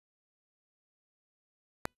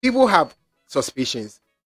People have suspicions,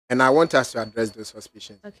 and I want us to address those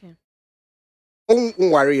suspicions. Okay.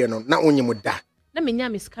 Worry, no, not only with that. Let me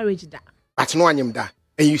miscarriage that. But no one that.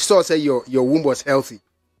 And you saw say your womb was healthy.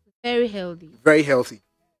 Very healthy. Very healthy.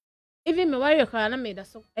 Even me worry cry made that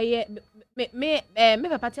so me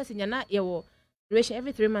papa test na your duration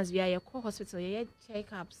every 3 months via your hospital,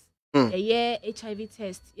 checkups, HIV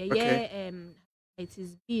test, it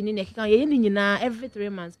is being in a every 3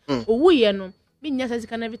 months. Oh, we no me just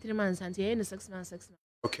can every 3 months and in 6 months.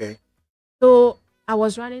 Okay. So I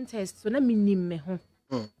was running tests, so let me name me home.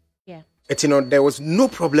 Yeah. But there was no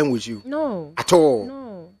problem with you. No. At all.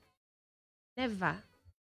 No. Never.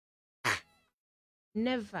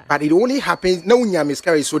 Never. But it only happens now when you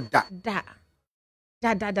miscarry so that. Da.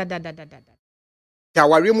 Ya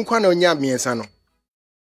worry mu kwa na onya miensa no.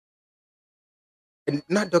 And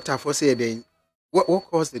not doctor for say then what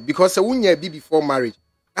caused it? Because when you be before marriage,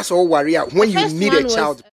 that's all worry when you need a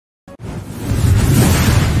child.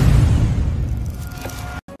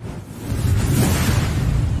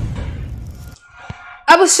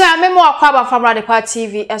 Abusia memo akwaba from Radical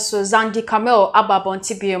TV eso Xandy Kamel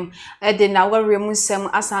ababonti biem de na ware mu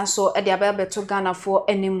nsem asanso de abebeto Ghana for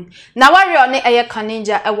enim na ware ne eye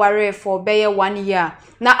kaninja ware for beye 1 year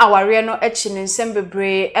na aware no echi ne nsem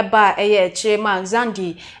bebre eba eye echi ma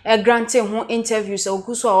Xandy granting ho interviews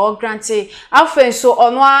oguso o granting afen so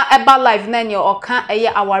ono eba live na ne oka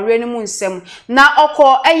eye aware no mu nsem na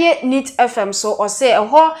okọ eye Neat FM so o say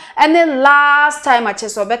ho ene last time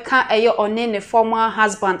acheso beka eye one ne former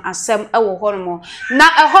husband asem ewo hono na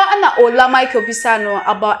eho na ola Michael Bisano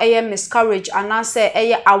about miscarriage anase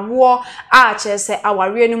awo a chese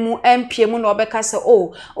aware no mu empie mu na obeka se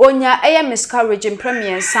onya miscarriage in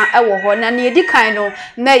premiensa ewo ho na ne edi kan no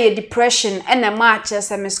na depression ena ma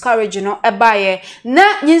chese miscarriage no ebaye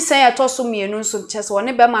na nyinsan ya toso mienu nso chese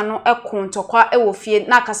woni bema no ekontokwa ewo fie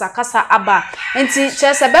na kasakasa aba nti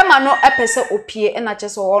chese bema no epese opie ena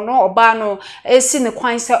chese ono oba no esi ne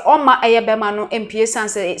kwan se oma bema no empie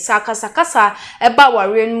sanse sakasa eba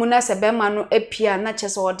ware mu na se bema no epia na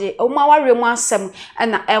chese ode oma ware mu asem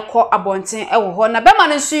na ekọ abonten ewo ho na bema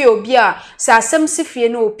no nso ye obi a se asem sifie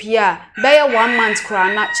na opia beye 1 month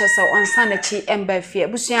kra na chese onsa na chi emba fie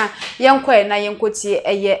busua yenkọ na yenkotie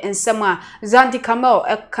nsem a Xandy Kamel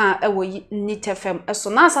eka ewo Neat FM eso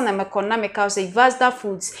na asa na mekọ na meka say Vazda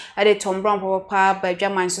Foods de Tom Brown papa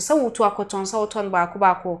badwaman so se wotu akoton se woton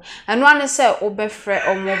baako eno ane se obefre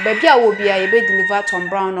omo baby a wo bia ye be deliver Tom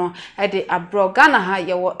Brown no de abro Ghana ha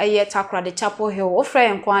ye wo Takra de Chapel Hill ofre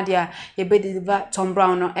enko ade a ye be deliver Tom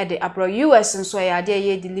Brown no de abro US nso ye ade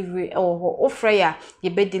ye delivery ho ofre ya ye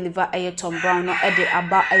be deliver Tom Brown no de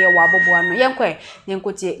aba wa aboboa no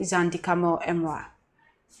yenkotie Xandy Kamel emra.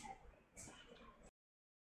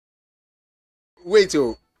 Wait,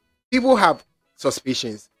 people have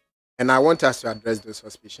suspicions, and I want us to address those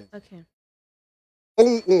suspicions. Okay.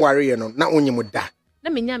 Worry, no, not only with that.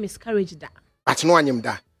 Let me miscarriage that. But no one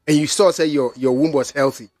that. And you saw say your womb was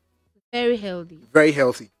healthy. Very healthy. Very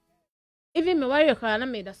healthy. Even me worry cry na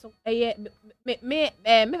made that so me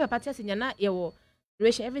papa test na your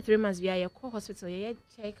duration every 3 months via your hospital,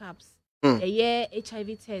 checkups,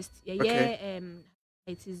 HIV test,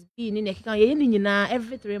 it is being in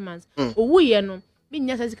every 3 months. Oh, we no me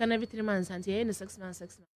just can every 3 months and in 6 months.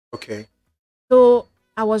 Okay. So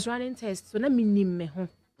I was running tests, so let me name me home.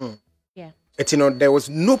 Yeah. There was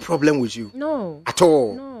no problem with you. No. At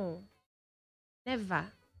all. No. Never.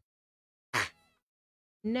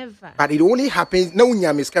 Never. But it only happens now when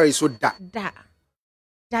you miscarry so that. Da.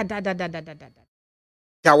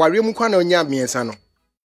 Ya worry mu kwa na onya miensa no.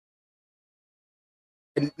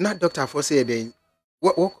 And not doctor for say then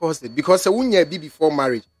what caused it? Because when you be before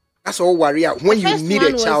marriage, that's all worry when you need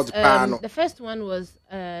a child. The first one was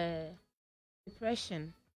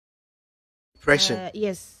depression. Depression.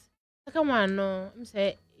 Yes. Second one no,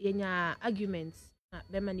 say yenya arguments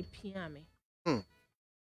be mani pia me.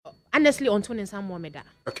 Honestly, on tone some more me da.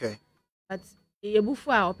 Okay. But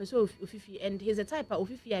yebufu a opeso ofifi and he's a type of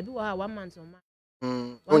ofifi I be 1 month on my.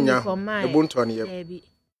 Onya. The bunto ni ye.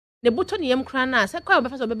 The bunto ni yem kra na. Say kwa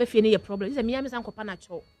obefa obebe fie ni ye problem. Say me am san kopa na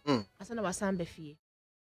cho. Asa na wasan be fie.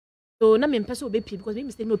 So na me mpese obepi because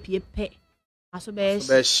me say no pie pe. Aso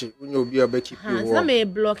be shi. Unya obi obe keep you. Na me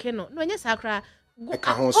block no. No nya sakra.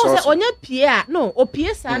 Oh, say onya pie a no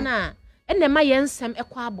opie sa na enne ma ye nsem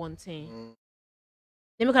ekwa abonten.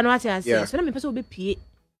 Nemi kan what I say. So na me person will be pie.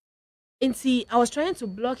 And see, I was trying to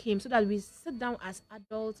block him so that we sit down as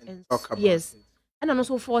adults and talk about yes. it. And I'm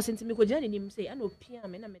also forcing to me go join him say I know pie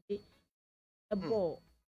me na me dey a ball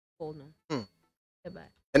no. And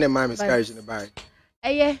then my miscarriage in the bag.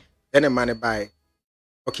 Yeah. Then the money buy.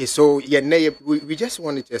 Okay, so yeah, we just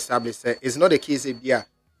wanted to establish that it's not a case if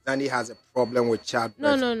Xandy has a problem with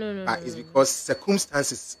childbirth. No. But it's because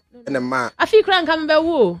circumstances and a man. I feel crank come back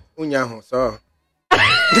woo. Unyaho, so.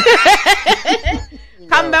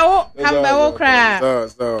 Come back, cry.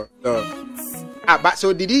 So. But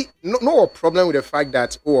so did he no problem with the fact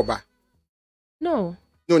that Oba? No.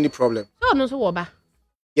 No any problem. No, so Oba.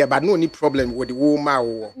 Yeah, but no any problem with the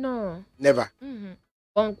woman. No. Never.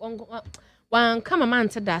 One come a man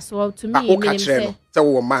to that, so to me,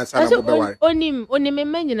 so man,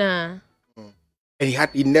 and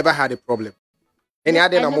he never had a problem. And he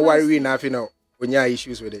had no more worry enough, when you have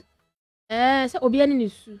issues with it. So Obiani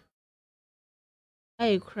is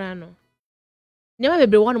I cry no. Never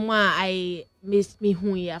be one more I missed me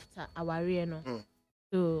who after our no.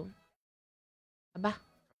 So Aba.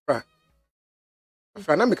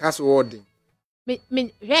 Frana make us wording.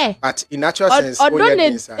 Yeah. But in natural sense, or don't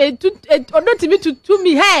to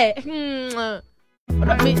me, hey.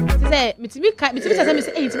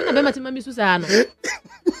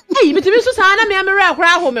 Me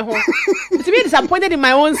disappointed in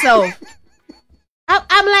my own self.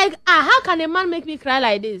 I'm like, how can a man make me cry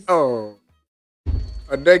like this? Oh,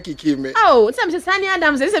 a donkey came me. Oh, it's some Sunny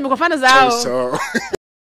Adams. This is my so.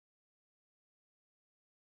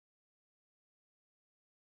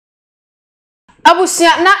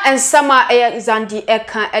 Abusia na ensama Xandy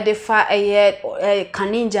eka edefa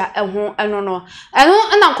kaninja eho eno no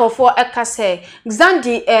na nkofo eka se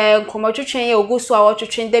Xandy nkomotwetwen ye ogusu a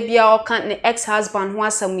wotwetwen da bia oka ne ex husband ho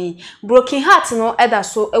asami broken heart no eda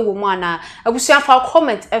so ewo mu ana abusia fa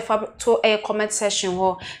comment efa to comment section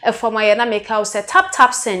ho efa ma ye na make out say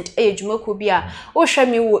tap send ejumako bia wo hwa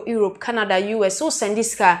mi wo Europe Canada US wo send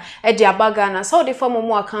iska ede abaga na so de fa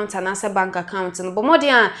mo account na se bank account no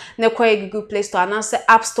bomodian ne kwa Google Play Store and answer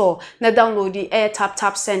App Store na download the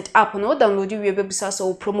tap send app no download we be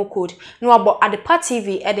so promo code no about Adepa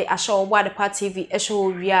TV e dey asho obo Adepa TV e show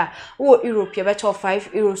we are wo Europe you better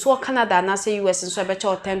 €5 so Canada na say US so better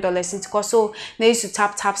 $10 into so na use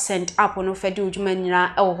tap send app no fedi ujuma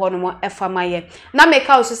nyina e wo ho no mo e fama ye na make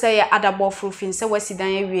out so say adabo frufin say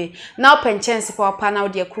wasidan ye now penchance for panel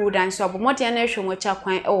de crew dan so abomode na ehwe mocha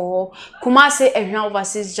kwan e wo ho Kumasi ehwan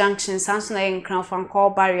overseas junction sanso na ye nkran fan call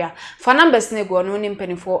barrier for numbers na go no ni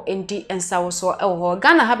mpanifo endi ensa wo so e wo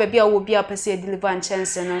Ghana ha ba bia wo bia pese deliver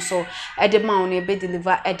chance no so e de ma no e be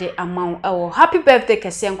deliver e de amount e wo happy birthday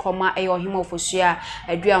kese nkoma e yo hima ofosua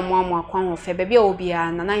adua amu akwan ho fe ba bia wo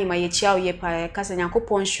bia na hima ye chia wo ye pa kase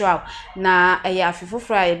nyankopon hwa na e ya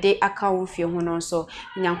afifofra e de account fie ho no so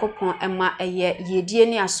nyankopon ema e ye yedie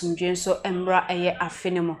ni asomdwe so emra e ye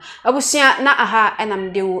afenemo abusia na aha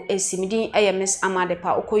enamde wo esimidin e ye Miss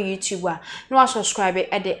Amadepa okọ YouTube a no wa subscribe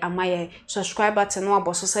e de amaye subscribe button no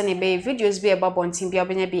aboso se ne be videos be eba bontin bia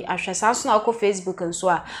obenya bi ahwesa so na okọ Facebook nso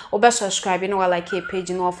a obe subscribe no like page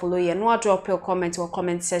no follow ye no drop your comment or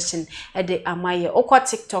comment section e de amaye okọ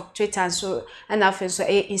TikTok Twitter so na afi so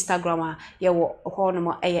Instagram a ye wo ho no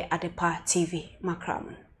mo e Adepa TV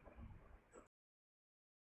makram